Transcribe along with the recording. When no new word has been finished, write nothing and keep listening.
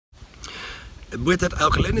with that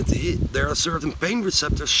alkalinity, there are certain pain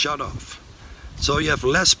receptors shut off. So you have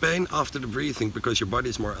less pain after the breathing because your body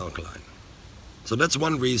is more alkaline. So that's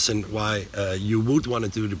one reason why you would want to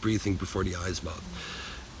do the breathing before the ice bath.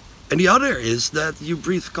 And the other is that you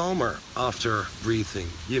breathe calmer after breathing.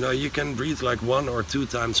 You know, you can breathe like 1 or 2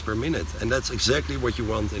 times per minute, and that's exactly what you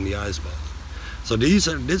want in the ice bath. So these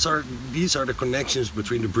are the connections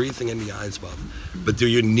between the breathing and the ice bath. But do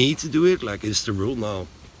you need to do it? Like, is the rule? No.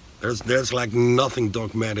 There's like nothing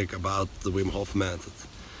dogmatic about the Wim Hof method.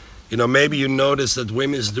 You know, maybe you notice that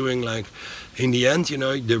Wim is doing, like, in the end, you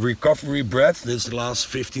know, the recovery breath, this the last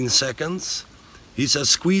 15 seconds. He says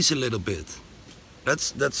squeeze a little bit.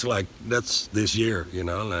 That's this year, you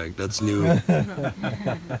know, like, that's new.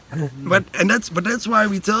 but that's why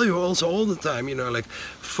we tell you also all the time, you know, like,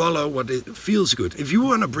 follow what it feels good. If you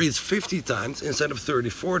want to breathe 50 times instead of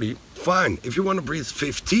 30, 40, fine. If you want to breathe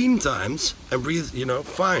 15 times and breathe, you know,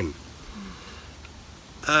 fine.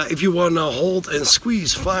 If you want to hold and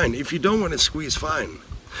squeeze, fine. If you don't want to squeeze, fine.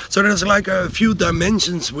 So there's like a few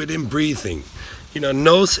dimensions within breathing. You know,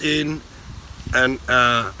 nose in, and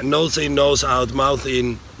nose in, nose out, mouth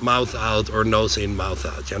in, mouth out, or nose in, mouth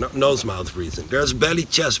out. You know, nose, mouth breathing. There's belly,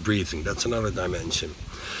 chest breathing. That's another dimension.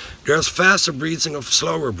 There's faster breathing of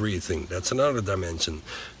slower breathing. That's another dimension.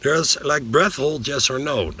 There's like breath hold, yes or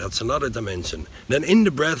no. That's another dimension. Then in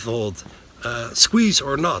the breath hold, squeeze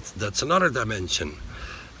or not. That's another dimension.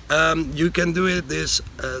 You can do it this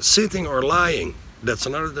sitting or lying. That's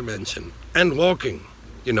another dimension. And walking.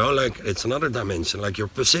 You know, like, it's another dimension, like your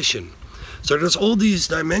position. So there's all these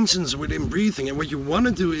dimensions within breathing, and what you want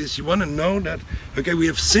to do is you want to know that, okay, we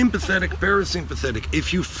have sympathetic, parasympathetic.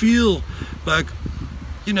 If you feel like,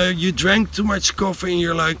 you know, you drank too much coffee and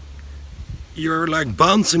you're like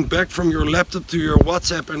bouncing back from your laptop to your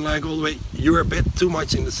WhatsApp and like all the way, you're a bit too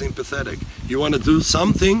much in the sympathetic. You want to do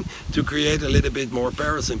something to create a little bit more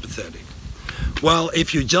parasympathetic. Well,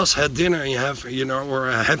 if you just had dinner and you have, you know, or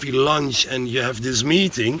a heavy lunch and you have this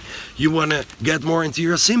meeting, you want to get more into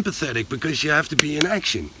your sympathetic because you have to be in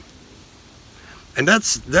action. And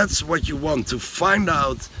that's what you want, to find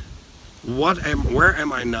out where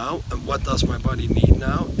am I now, and what does my body need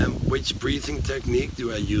now, and which breathing technique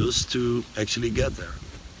do I use to actually get there.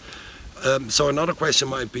 So another question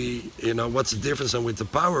might be, you know, what's the difference with the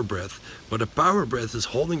power breath? Well, the power breath is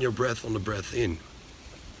holding your breath on the breath in.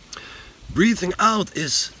 Breathing out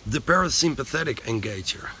is the parasympathetic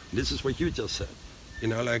engager. This is what you just said. You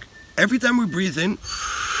know, like, every time we breathe in,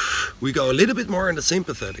 we go a little bit more in the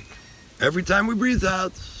sympathetic. Every time we breathe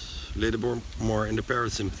out, a little more in the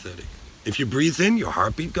parasympathetic. If you breathe in, your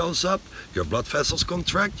heartbeat goes up, your blood vessels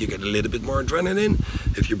contract, you get a little bit more adrenaline.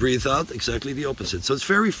 If you breathe out, exactly the opposite. So it's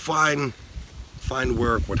very fine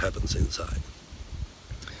work what happens inside.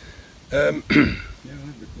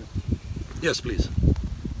 Yes, please.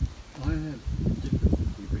 I have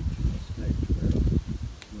difficulty reaching a stage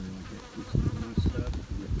where I get this, when I started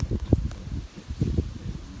to get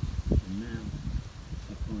and now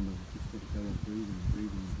I find I've just got to go on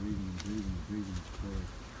breathing before I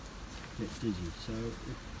get dizzy. So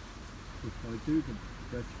if I do the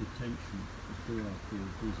breath retention before I feel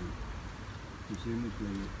dizzy,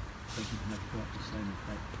 presumably it doesn't have quite the same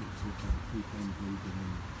effect as if I keep on breathing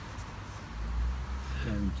and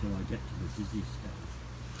go until I get to the dizzy stage.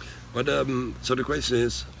 But so the question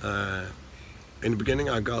is, in the beginning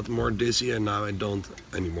I got more dizzy and now I don't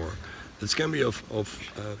anymore. This can be of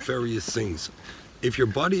various things. If your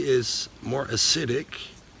body is more acidic,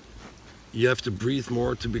 you have to breathe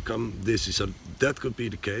more to become dizzy. So that could be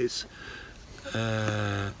the case.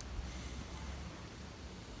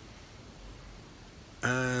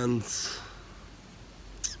 And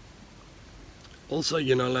also,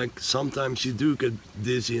 you know, like, sometimes you do get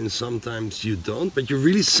dizzy and sometimes you don't, but you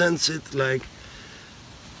really sense it, like,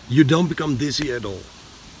 you don't become dizzy at all.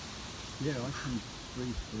 Yeah, I can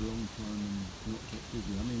breathe for a long time and not get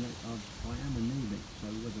dizzy. I mean, I am anemic, so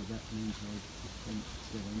whether that means I just don't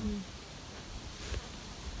get enough.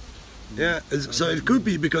 Yeah, so it could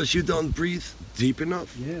be because you don't breathe deep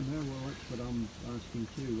enough. Yeah, no, well, that's what I'm asking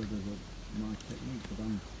too, whether my technique, but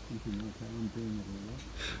I'm thinking, okay, I'm doing it all right.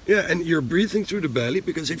 Yeah, and you're breathing through the belly,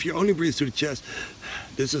 because if you only breathe through the chest,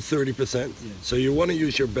 this is 30%. Yeah. So you want to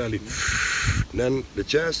use your belly, then the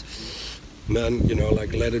chest, then, you know,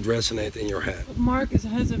 like, let it resonate in your head. But Mark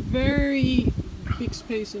has a very big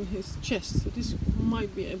space in his chest, so this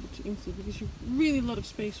might be able to influence, because you have really a lot of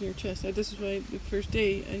space in your chest. This is why the first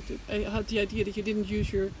day I had the idea that you didn't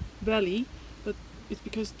use your belly, but it's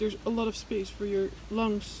because there's a lot of space for your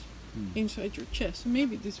lungs inside your chest. So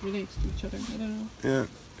maybe this relates to each other. I don't know. Yeah.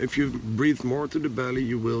 If you breathe more to the belly,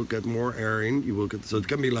 you will get more air in. You will get, so it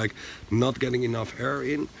can be like not getting enough air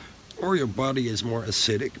in, or your body is more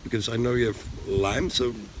acidic, because I know you have Lyme,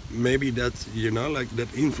 so maybe that, you know, like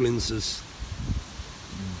that influences.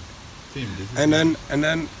 And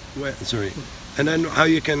then well, sorry. And then how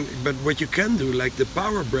you can, but what you can do, like the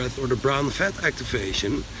power breath or the brown fat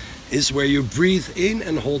activation, is where you breathe in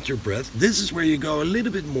and hold your breath. This is where you go a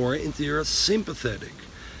little bit more into your sympathetic.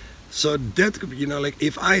 So that could be, you know, like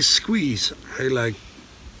if I squeeze,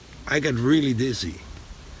 I get really dizzy.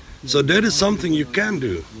 So that is something you can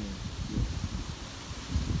do.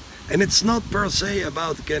 And it's not per se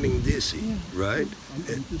about getting dizzy, right?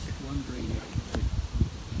 I'm just wondering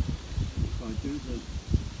if I do the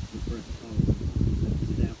breath hold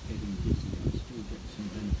without getting dizzy, I still get some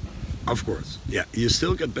benefit. Of course, yeah, you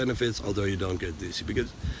still get benefits, although you don't get dizzy,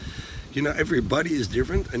 because, you know, everybody is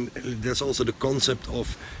different, and there's also the concept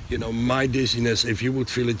of, you know, my dizziness. If you would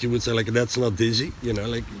feel it, you would say like, that's not dizzy, you know,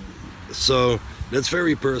 like, so that's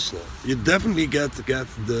very personal. You definitely get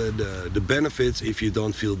the benefits if you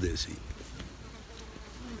don't feel dizzy.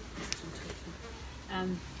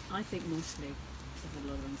 I think mostly I've had a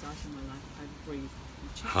lot of anxiety in my life. I breathe in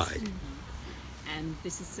chest. High. And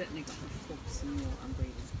this has certainly got me focusing more on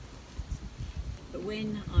breathing. But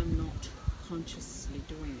when I'm not consciously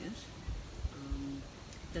doing it,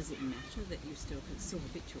 does it matter that you still, it's so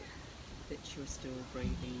habitual, that you're still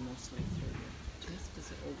breathing mostly through your chest?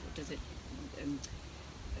 Does it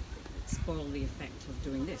spoil the effect of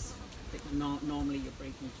doing this? That normally you're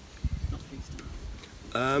breathing not through your stomach.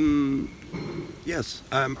 Yes,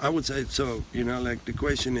 I would say so. You know, like the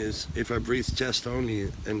question is, if I breathe chest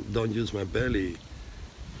only and don't use my belly,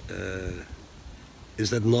 is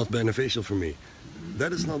that not beneficial for me?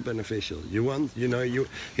 That is not beneficial. You want, you know, you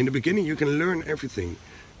in the beginning you can learn everything,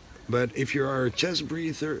 but if you are a chest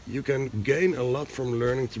breather, you can gain a lot from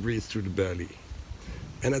learning to breathe through the belly.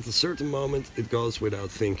 And at a certain moment, it goes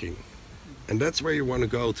without thinking, and that's where you want to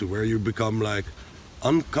go to, where you become like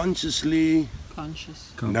unconsciously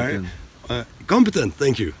Conscious. Competent. Competent.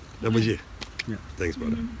 Thank you. That was you. Yeah. Thanks,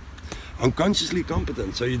 brother. Unconsciously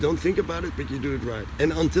competent, so you don't think about it, but you do it right.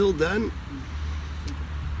 And until then,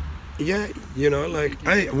 yeah, you know, like,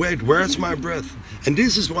 wait, where's my breath? And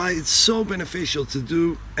this is why it's so beneficial to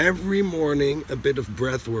do every morning a bit of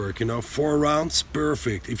breath work. You know, 4 rounds,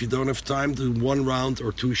 perfect. If you don't have time, do 1 round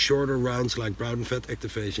or 2 shorter rounds like brown fat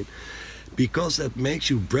activation, because that makes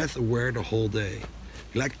you breath aware the whole day.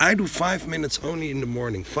 Like, I do 5 minutes only in the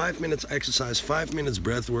morning, 5 minutes exercise, 5 minutes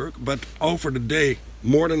breath work, but over the day,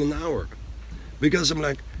 more than an hour. Because I'm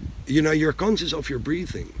like, you know, you're conscious of your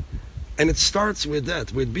breathing. And it starts with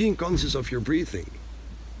that, with being conscious of your breathing.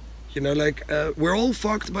 You know, like, we're all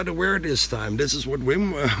fucked but aware this time. This is what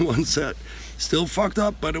Wim once said. Still fucked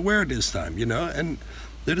up but aware this time, you know? And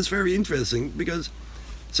that is very interesting, because,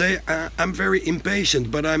 say, I'm very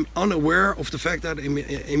impatient, but I'm unaware of the fact that I'm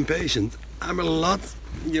impatient. I'm a lot,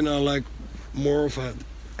 you know, like, more of an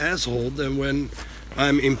asshole than when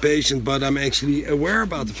I'm impatient, but I'm actually aware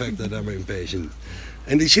about the fact that I'm impatient.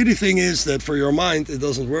 And the shitty thing is that for your mind, it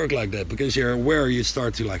doesn't work like that, because you're aware, you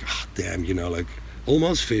start to like, oh, damn, you know, like,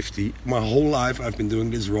 almost 50, my whole life I've been doing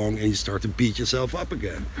this wrong, and you start to beat yourself up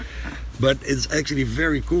again. But it's actually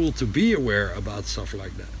very cool to be aware about stuff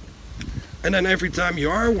like that. And then every time you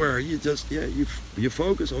are aware, you just, you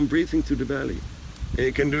focus on breathing to the belly. And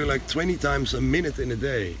you can do like 20 times a minute in a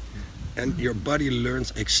day. And your body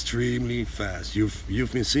learns extremely fast. You've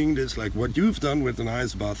been seeing this, like what you've done with an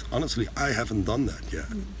ice bath. Honestly, I haven't done that yet.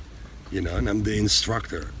 You know, and I'm the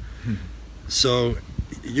instructor. So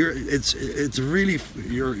it's really,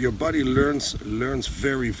 your body learns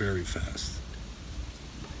very, very fast.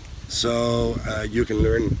 So you can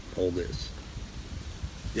learn all this.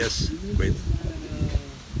 Yes, wait.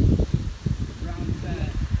 Brown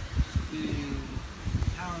fat and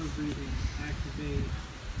power breathing activate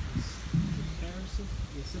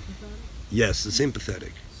the sympathetic? Yes, the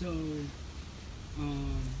sympathetic. So,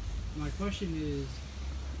 my question is,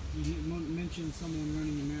 you mentioned someone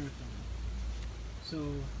running a marathon. So,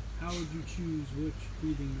 how would you choose which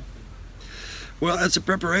breathing method? Well, as a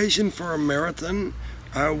preparation for a marathon,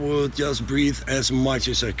 I would just breathe as much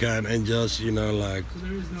as I can and just, you know, like, So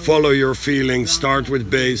there is no follow your feelings, start with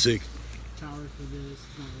basic. power for this,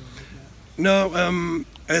 it's not really like that. No,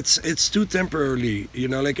 it's too temporarily, you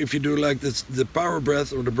know, like if you do like this, the power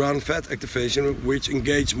breath or the brown fat activation, which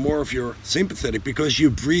engage more of your sympathetic, because you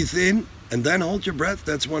breathe in and then hold your breath,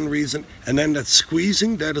 that's one reason. And then that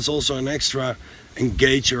squeezing, that is also an extra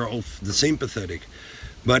engager of the sympathetic.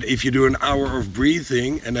 But if you do an hour of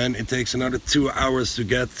breathing and then it takes another 2 hours to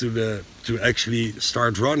get to actually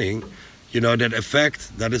start running, you know, that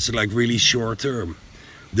effect, that is like really short term.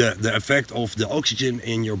 The effect of the oxygen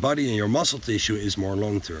in your body and your muscle tissue is more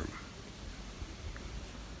long term.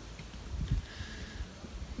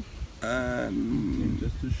 And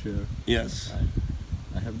just to share, Yes.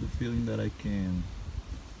 I have the feeling that I can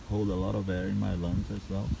hold a lot of air in my lungs as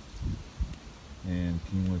well. And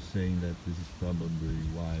Kim was saying that this is probably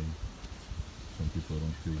why some people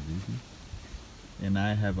don't feel dizzy. And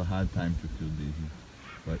I have a hard time to feel dizzy.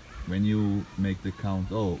 But when you make the count,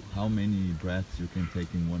 oh, how many breaths you can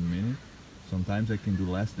take in 1 minute, sometimes I can do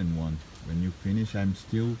less than one. When you finish, I'm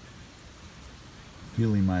still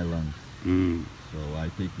feeling my lungs. So I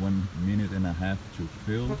take 1 minute and a half to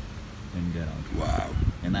fill and get out. Wow.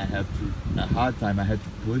 And I have to, a hard time, I had to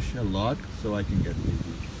push a lot so I can get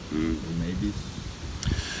dizzy. So maybe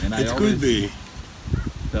it's, and I It always could be.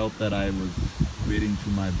 felt that I was breathing to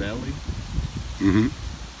my belly. Mm-hmm.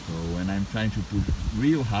 So when I'm trying to push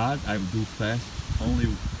real hard, I do fast, only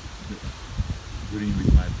breathing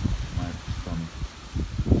with my stomach.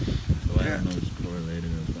 So I don't know if it's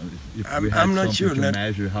correlated or something. If we had I'm not something sure. to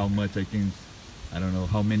measure how much I can, I don't know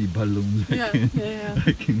how many balloons Yeah.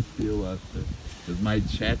 I can feel after. Because my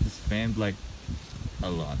chest is fanned like a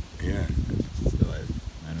lot. Yeah. So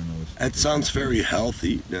I don't know. It sounds very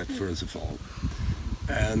healthy, that first of all.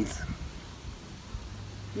 And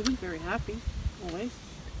You look very happy, always.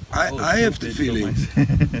 I have the feeling,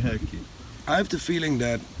 Okay. I have the feeling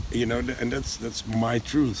that, you know, and that's my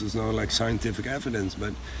truth. There's no like scientific evidence,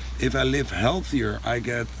 but if I live healthier, I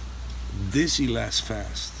get dizzy less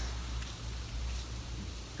fast,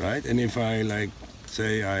 right? And if I like,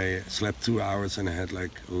 say I slept 2 hours and I had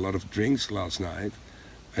like a lot of drinks last night,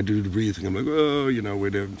 I do the breathing. I'm like, oh, you know,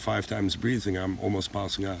 with the 5 times breathing, I'm almost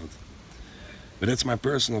passing out. But that's my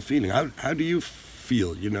personal feeling. How do you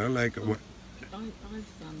feel? You know, like what? I've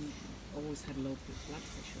always had low blood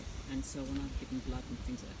pressure, and so when I've given blood and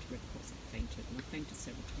things like that to Red Cross, I've fainted, and I've fainted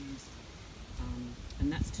several times.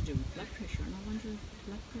 And that's to do with blood pressure, and I wonder if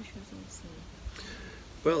blood pressure is also...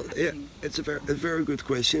 Well, yeah, it's a very good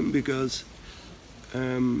question, because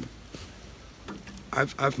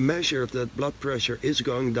I've measured that blood pressure is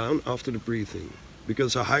going down after the breathing,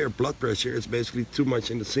 because a higher blood pressure is basically too much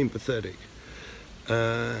in the sympathetic.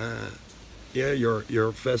 Yeah,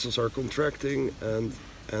 your vessels are contracting, and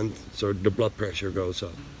so the blood pressure goes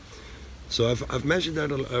up. So I've measured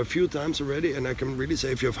that a few times already, and I can really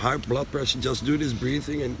say if you have high blood pressure, just do this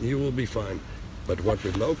breathing and you will be fine. But what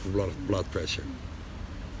with low blood pressure?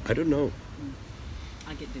 I don't know.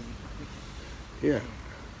 I get dizzy quite quickly. Yeah.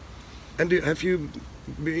 And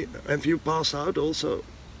have you passed out also?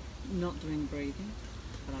 Not doing breathing,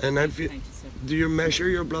 but I've And have you, fainted several do you measure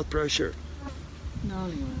your blood pressure? No,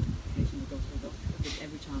 only when I occasionally go to the doctor. Because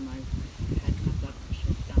every time I've had my blood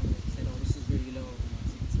pressure down, they said, "Oh, this is really low." And I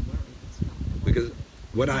said, "It's a worry. It's not." Because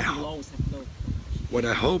what People always have low blood pressure. what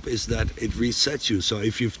I hope is that it resets you. So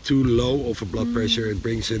if you've too low of a blood pressure, it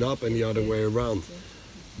brings it up, and the other way around.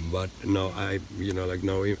 But no, I've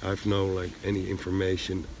no like any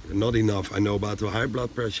information, not enough. I know about the high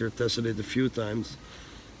blood pressure, tested it a few times,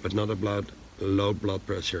 but not about low blood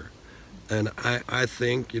pressure. And I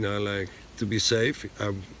think, you know, like to be safe,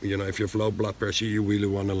 you know, if you have low blood pressure, you really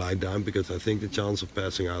want to lie down, because I think the chance of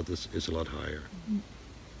passing out is a lot higher.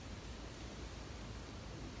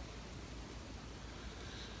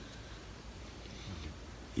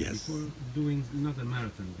 Yes. Before doing not a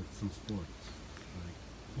marathon but some sports, like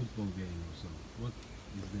football game or so, what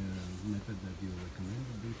is there a method that you recommend,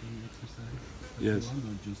 a breathing exercise? Yes.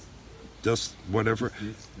 Or Just whatever.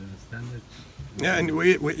 this the standard? Yeah, and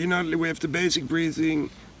we you know, we have the basic breathing,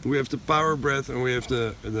 we have the power breath, and we have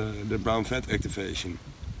the brown fat activation.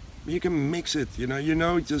 You can mix it, you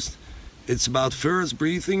know, just it's about first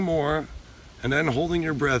breathing more, and then holding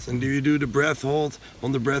your breath. And do you do the breath hold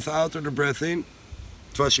on the breath out or the breath in?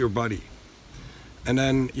 Trust your body. And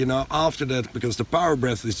then, you know, after that, because the power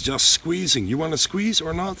breath is just squeezing. You want to squeeze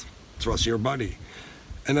or not? Trust your body.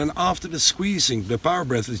 And then after the squeezing, the power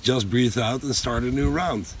breath is just breathe out and start a new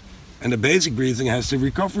round. And the basic breathing has the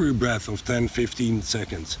recovery breath of 10-15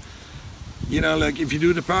 seconds. You know, like if you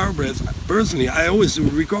do the power breath, personally, I always do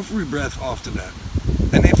recovery breath after that.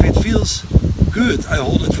 And if it feels good, I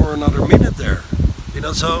hold it for another minute there. You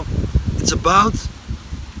know, so it's about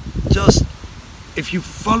just, if you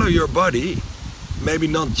follow your body, maybe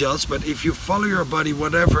not just, but if you follow your body,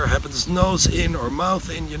 whatever happens, nose in or mouth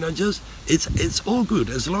in, you know, just, it's all good.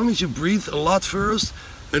 As long as you breathe a lot first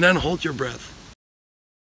and then hold your breath.